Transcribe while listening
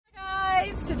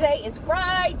today is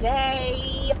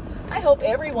Friday. I hope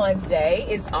everyone's day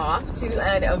is off to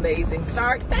an amazing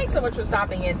start. Thanks so much for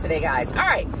stopping in today, guys. All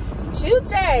right,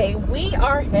 today we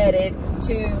are headed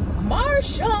to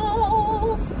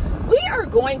Marshall's. We are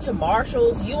going to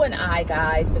Marshall's, you and I,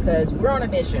 guys, because we're on a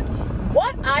mission.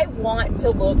 What I want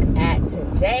to look at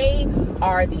today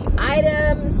are the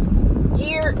items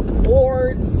geared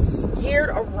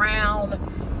around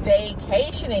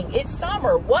vacationing. It's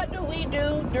summer. What do we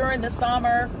do during the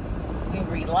summer? We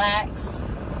relax,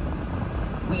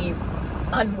 we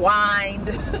unwind,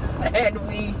 and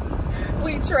we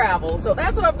travel. So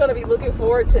that's what I'm going to be looking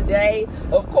for today.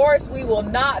 Of course, we will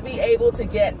not be able to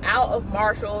get out of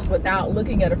Marshall's without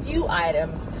looking at a few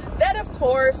items that, of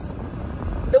course,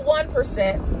 the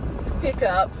 1% pick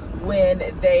up when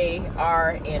they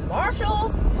are in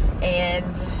Marshall's,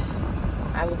 and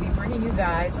I will be bringing you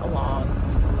guys along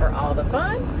for all the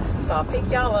fun. So I'll pick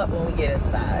y'all up when we get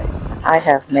inside. I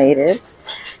have made it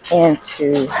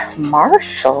into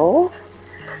Marshall's.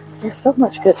 There's so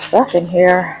much good stuff in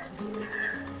here.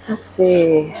 Let's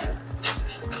see.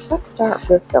 Let's start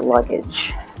with the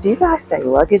luggage. Do you guys say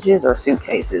luggages or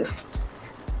suitcases?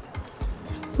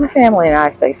 My family and I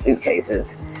say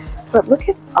suitcases. But look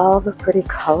at all the pretty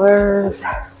colors.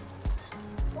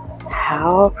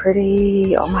 How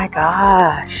pretty. Oh my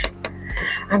gosh.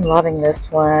 I'm loving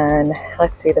this one.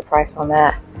 Let's see the price on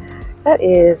that. That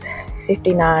is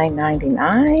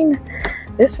 $59.99.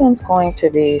 This one's going to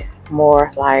be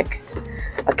more like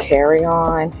a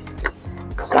carry-on.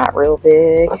 It's not real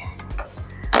big,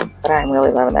 but I'm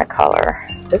really loving that color.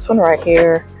 This one right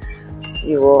here,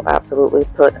 you will absolutely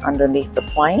put underneath the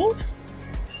plane.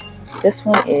 This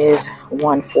one is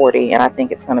 $140, and I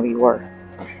think it's going to be worth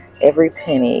every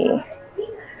penny.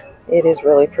 It is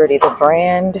really pretty. The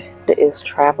brand is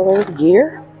Traveler's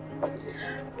Gear.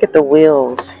 Look at the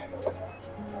wheels.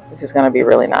 This is going to be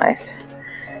really nice.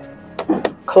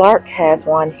 Clark has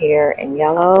one here in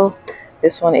yellow.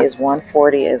 This one is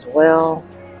 $140 as well.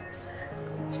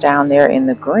 It's down there in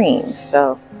the green.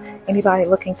 So anybody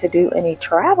looking to do any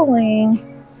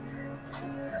traveling,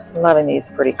 I'm loving these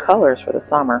pretty colors for the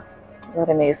summer.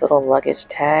 Loving these little luggage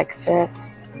tag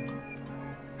sets.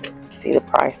 See the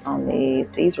price on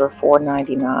these. These were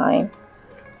 $4.99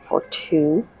 for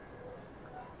 2,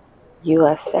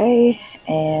 USA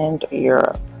and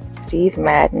Europe. Steve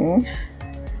Madden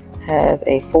has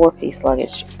a 4-piece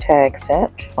luggage tag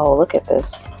set. Oh, look at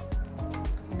this.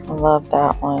 I love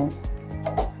that one.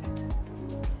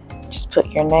 Just put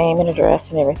your name and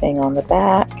address and everything on the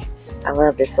back. I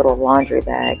love this little laundry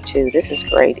bag too. This is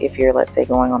great if you're, let's say,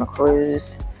 going on a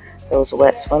cruise. Those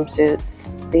wet swimsuits.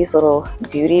 These little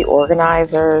beauty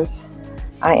organizers.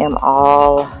 I am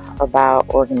all about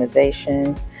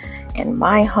organization in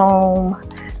my home.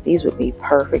 These would be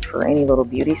perfect for any little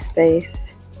beauty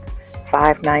space.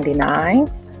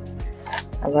 $5.99.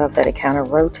 I love that it kind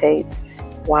of rotates.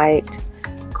 White,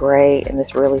 gray, and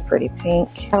this really pretty pink.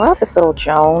 I love this little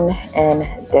Joan and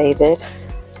David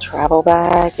travel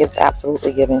bag. It's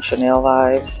absolutely giving Chanel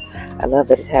vibes. I love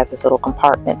that it has this little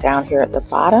compartment down here at the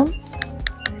bottom.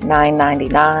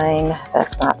 $9.99.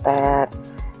 That's not bad.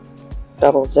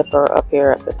 Double zipper up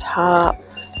here at the top.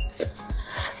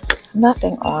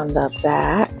 Nothing on the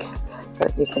back,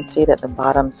 but you can see that the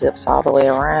bottom zips all the way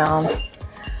around.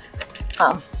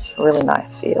 Really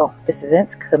nice feel. This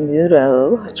Vince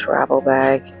Camuto travel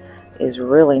bag is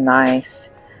really nice.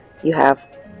 You have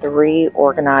 3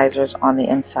 organizers on the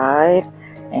inside,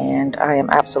 and I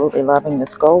am absolutely loving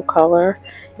this gold color.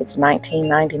 It's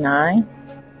 $19.99.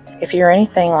 If you're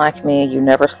anything like me, you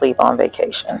never sleep on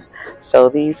vacation. So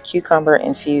these cucumber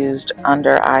infused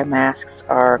under eye masks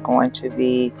are going to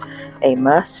be a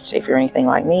must. If you're anything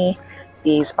like me,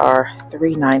 these are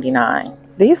 $3.99.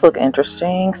 These look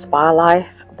interesting. Spa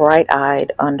Life Bright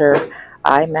Eyed Under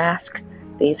Eye Mask.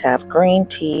 These have green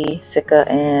tea, cica,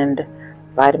 and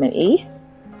vitamin E.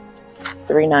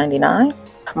 $3.99.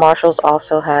 Marshall's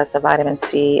also has the vitamin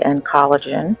C and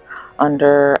collagen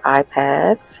under eye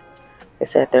pads. They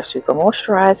said they're super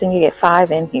moisturizing. You get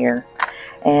 5 in here,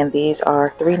 and these are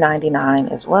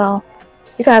 $3.99 as well.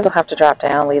 You guys will have to drop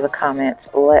down, leave a comment,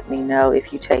 let me know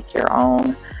if you take your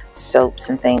own soaps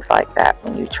and things like that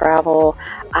when you travel.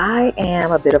 I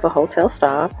am a bit of a hotel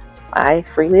snob. I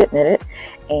freely admit it,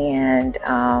 and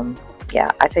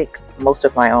yeah, I take most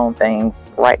of my own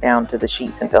things, right down to the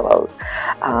sheets and pillows.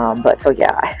 But so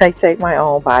yeah, I take my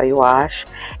own body wash,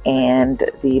 and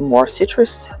the more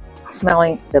citrus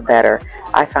smelling, the better.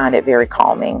 I find it very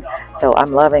calming. So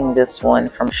I'm loving this one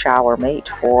from Shower Mate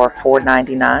for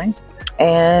 $4.99.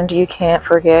 And you can't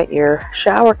forget your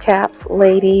shower caps,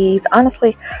 ladies.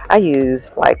 Honestly, I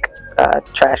use like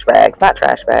trash bags, not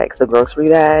trash bags, the grocery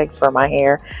bags for my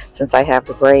hair since I have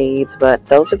the braids. But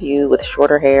those of you with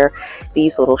shorter hair,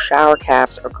 these little shower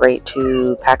caps are great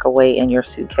to pack away in your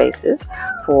suitcases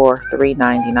for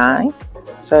 $3.99.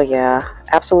 So yeah,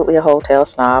 absolutely a hotel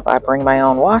snob. I bring my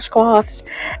own washcloths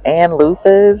and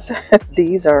loofahs.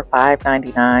 These are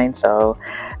 $5.99, so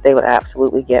they would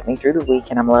absolutely get me through the week,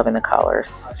 and I'm loving the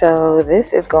colors. So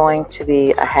this is going to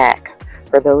be a hack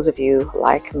for those of you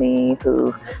like me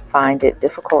who find it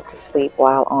difficult to sleep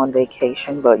while on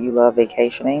vacation, but you love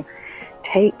vacationing.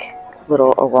 Take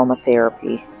little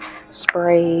aromatherapy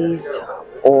sprays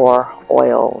or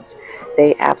oils.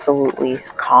 They absolutely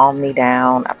calm me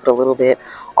down. I put a little bit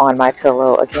on my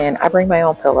pillow. Again, I bring my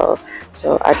own pillow,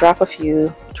 so I drop a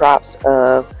few drops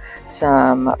of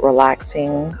some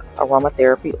relaxing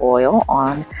aromatherapy oil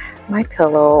on my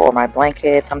pillow or my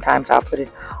blanket. Sometimes I'll put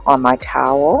it on my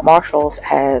towel. Marshall's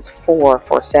has 4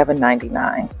 for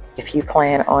 $7.99. If you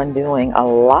plan on doing a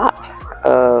lot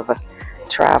of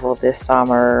travel this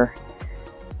summer,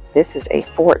 this is a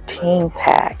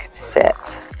 14-pack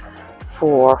set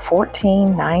for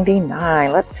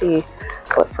 $14.99. Let's see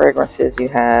what fragrances you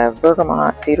have.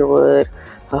 Bergamot, cedarwood,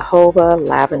 jojoba,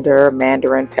 lavender,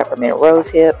 mandarin, peppermint,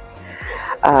 rosehip.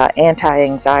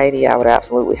 Anti-anxiety, I would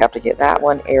absolutely have to get that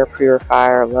one. Air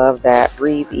purifier, love that.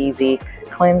 Breathe easy,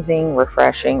 cleansing,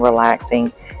 refreshing,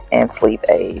 relaxing, and sleep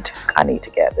aid. I need to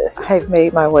get this. I've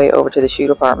made my way over to the shoe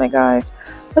department, guys.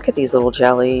 Look at these little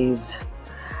jellies.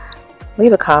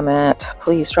 Leave a comment.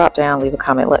 Please drop down, leave a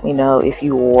comment. Let me know if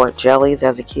you wore jellies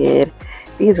as a kid.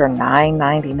 These are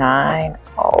 $9.99.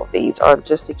 Oh, these are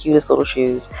just the cutest little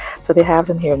shoes. So they have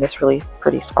them here in this really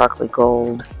pretty sparkly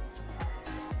gold.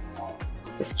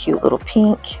 This cute little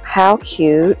pink. How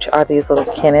cute are these little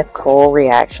Kenneth Cole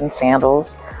reaction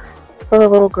sandals for the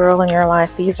little girl in your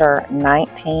life? These are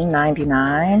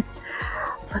 $19.99.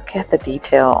 Look at the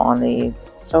detail on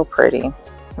these. So pretty.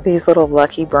 These little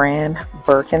Lucky Brand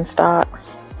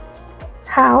Birkenstocks.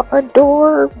 How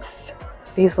adorbs.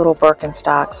 These little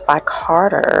Birkenstocks by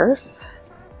Carter's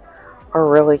are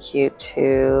really cute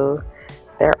too.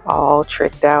 They're all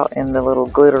tricked out in the little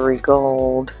glittery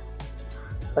gold.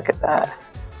 Look at that.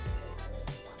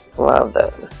 Love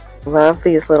those. Love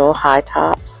these little high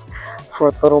tops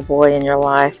for the little boy in your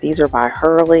life. These are by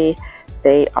Hurley.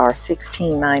 They are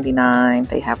 $16.99.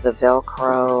 They have the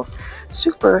Velcro.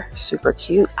 Super, super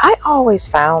cute. I always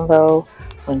found though,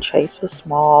 when Chase was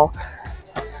small,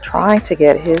 trying to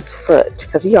get his foot,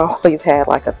 because he always had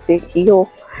like a thick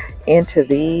heel, into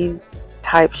these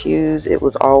type shoes, it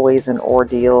was always an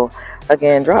ordeal.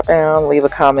 Again, drop down, leave a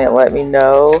comment, let me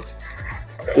know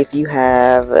if you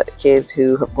have kids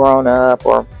who have grown up,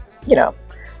 or you know,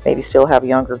 maybe still have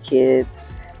younger kids.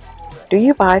 Do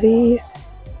you buy these?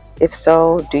 If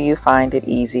so, do you find it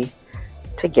easy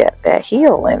to get that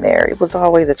heel in there? It was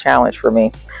always a challenge for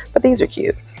me, but these are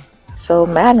cute. So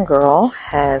Madden Girl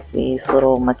has these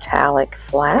little metallic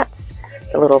flats,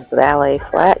 the little ballet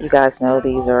flat. You guys know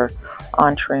these are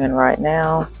on trend right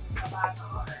now.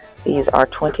 These are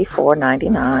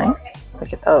 $24.99.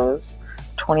 Look at those.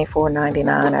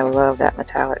 $24.99. I love that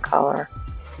metallic color.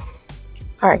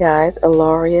 Alright guys,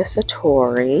 Ilaria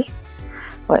Satori.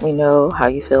 Let me know how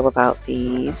you feel about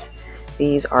these.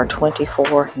 These are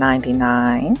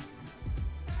 $24.99.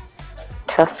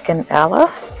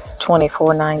 Tuscanella,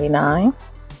 $24.99.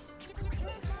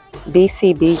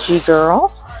 BCBG Girl,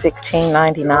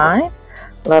 $16.99.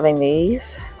 Loving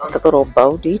these. The little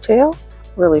bow detail,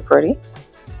 really pretty.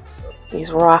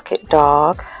 These Rocket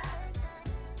Dog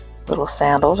little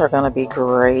sandals are going to be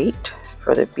great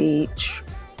for the beach,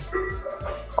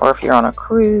 or if you're on a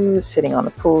cruise, sitting on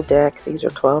the pool deck. These are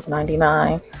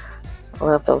 $12.99.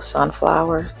 Love those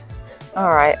sunflowers.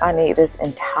 Alright, I need this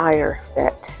entire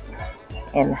set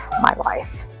in my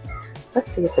life.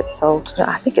 Let's see if it's sold.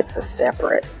 I think it's a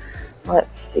separate.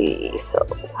 Let's see. So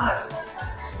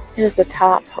here's the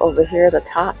top over here. The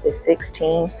top is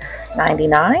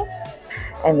 $16.99.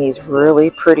 And these really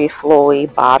pretty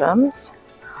flowy bottoms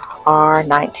are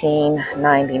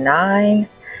 $19.99.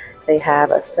 They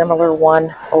have a similar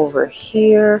one over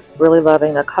here. Really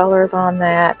loving the colors on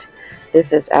that.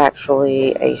 This is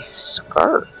actually a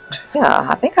skirt. Yeah,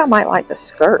 I think I might like the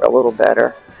skirt a little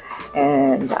better.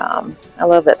 And I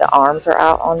love that the arms are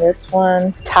out on this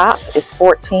one. Top is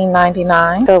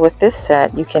 $14.99. So with this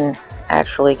set, you can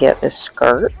actually get the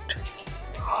skirt,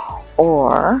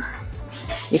 or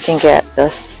you can get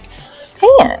the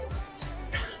pants.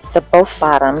 Both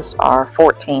bottoms are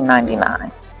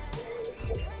 $14.99.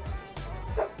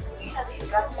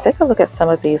 Take a look at some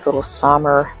of these little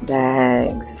summer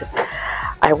bags.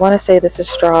 I want to say this is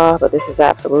straw, but this is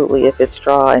absolutely, if it's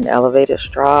straw, an elevated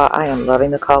straw. I am loving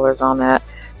the colors on that.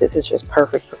 This is just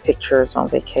perfect for pictures on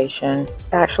vacation.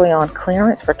 Actually on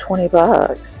clearance for 20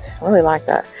 bucks. Really like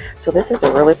that. So this is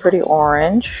a really pretty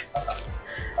orange.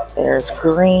 There's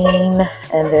green,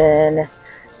 and then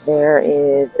there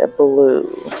is a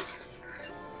blue.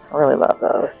 I really love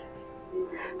those.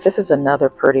 This is another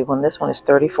pretty one. This one is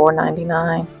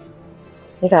 $34.99.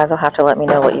 You guys will have to let me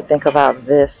know what you think about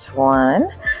this one,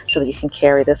 so that you can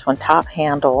carry this one top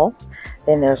handle.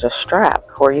 Then there's a strap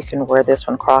where you can wear this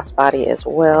one crossbody as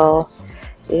well.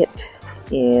 It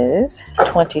is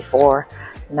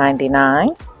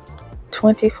 $24.99.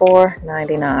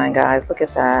 $24.99, guys. Look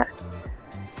at that.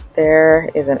 There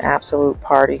is an absolute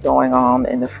party going on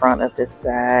in the front of this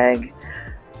bag.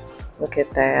 Look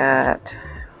at that.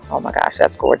 Oh my gosh,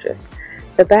 that's gorgeous.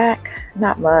 The back,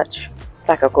 not much. It's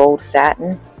like a gold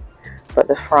satin, but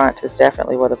the front is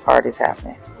definitely where the party's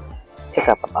happening. Pick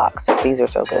up a box. These are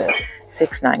so good.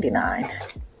 $6.99.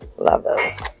 Love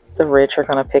those. The rich are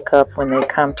going to pick up when they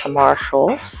come to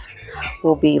Marshall's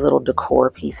will be little decor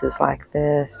pieces like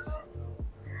this.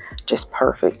 Just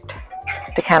perfect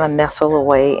to kind of nestle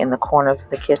away in the corners of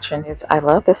the kitchen. I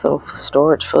love this little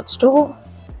storage footstool.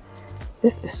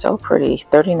 This is so pretty.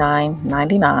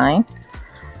 $39.99.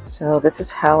 So this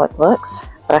is how it looks.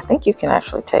 But I think you can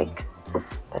actually take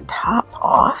the top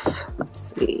off.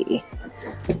 Let's see.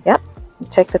 Yep, you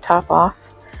take the top off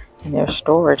and there's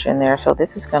storage in there. So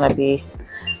this is going to be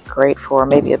great for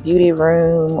maybe a beauty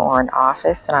room or an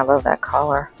office. And I love that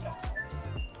color.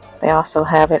 They also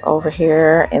have it over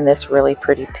here in this really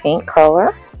pretty pink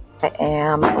color. I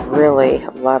am really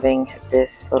loving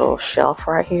this little shelf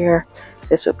right here.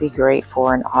 This would be great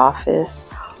for an office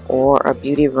or a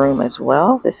beauty room as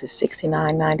well. This is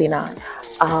 $69.99.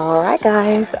 All right,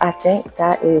 guys, I think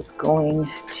that is going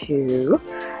to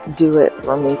do it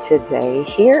for me today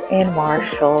here in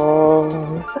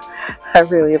Marshall's. I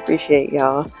really appreciate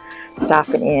y'all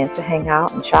stopping in to hang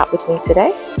out and shop with me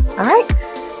today. All right,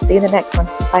 see you in the next one.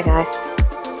 Bye, guys.